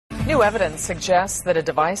New evidence suggests that a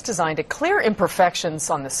device designed to clear imperfections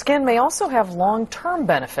on the skin may also have long-term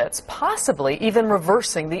benefits, possibly even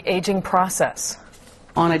reversing the aging process.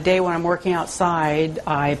 On a day when I'm working outside,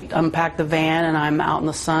 I unpack the van and I'm out in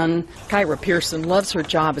the sun. Kyra Pearson loves her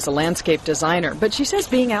job as a landscape designer, but she says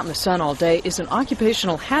being out in the sun all day is an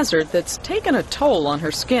occupational hazard that's taken a toll on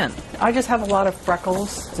her skin. I just have a lot of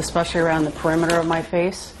freckles, especially around the perimeter of my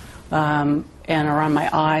face and around my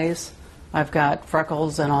eyes. I've got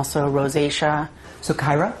freckles and also rosacea. So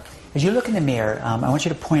Kyra, as you look in the mirror, I want you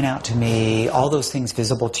to point out to me all those things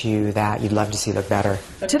visible to you that you'd love to see look better.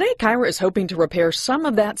 Today, Kyra is hoping to repair some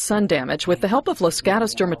of that sun damage with the help of Los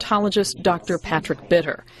Gatos dermatologist Dr. Patrick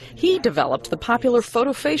Bitter. He developed the popular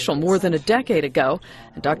FotoFacial more than a decade ago,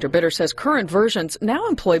 and Dr. Bitter says current versions now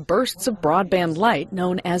employ bursts of broadband light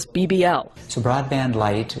known as BBL. So broadband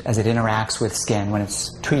light, as it interacts with skin, when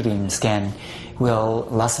it's treating skin, will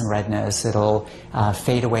lessen redness. It'll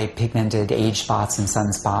fade away pigmented age spots and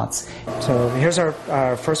sunspots. So here's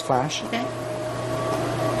our first flash. Okay.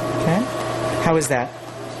 Okay. How is that?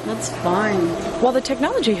 That's fine. While the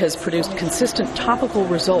technology has produced consistent topical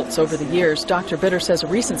results over the years, Dr. Bitter says a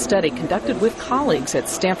recent study conducted with colleagues at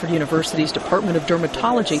Stanford University's Department of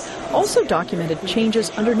Dermatology also documented changes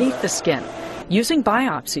underneath the skin. Using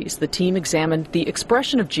biopsies, the team examined the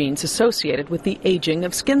expression of genes associated with the aging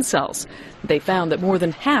of skin cells. They found that more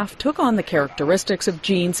than half took on the characteristics of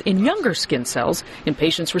genes in younger skin cells in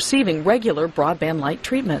patients receiving regular broadband light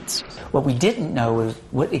treatments. What we didn't know was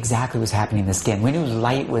what exactly was happening in the skin. We knew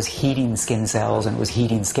light was heating skin cells and it was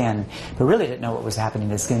heating skin, but really didn't know what was happening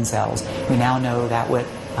to skin cells. We now know that what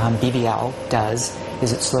BBL does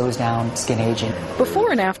is it slows down skin aging.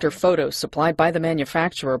 Before and after photos supplied by the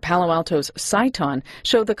manufacturer, Palo Alto's Cyton,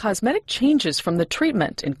 show the cosmetic changes from the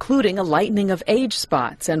treatment, including a lightening of age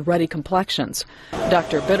spots and ruddy complexions.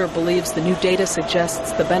 Dr. Bitter believes the new data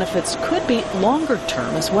suggests the benefits could be longer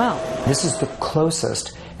term as well. This is the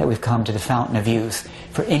closest that we've come to the fountain of youth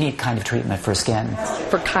for any kind of treatment for skin.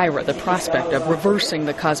 For Kyra, the prospect of reversing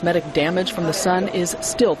the cosmetic damage from the sun is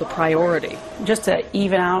still the priority. Just to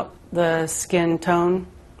even out the skin tone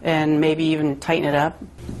and maybe even tighten it up,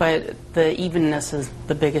 but the evenness is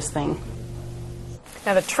the biggest thing.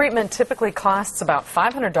 Now, the treatment typically costs about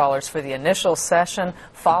 $500 for the initial session.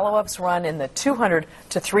 Follow-ups run in the $200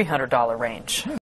 to $300 range.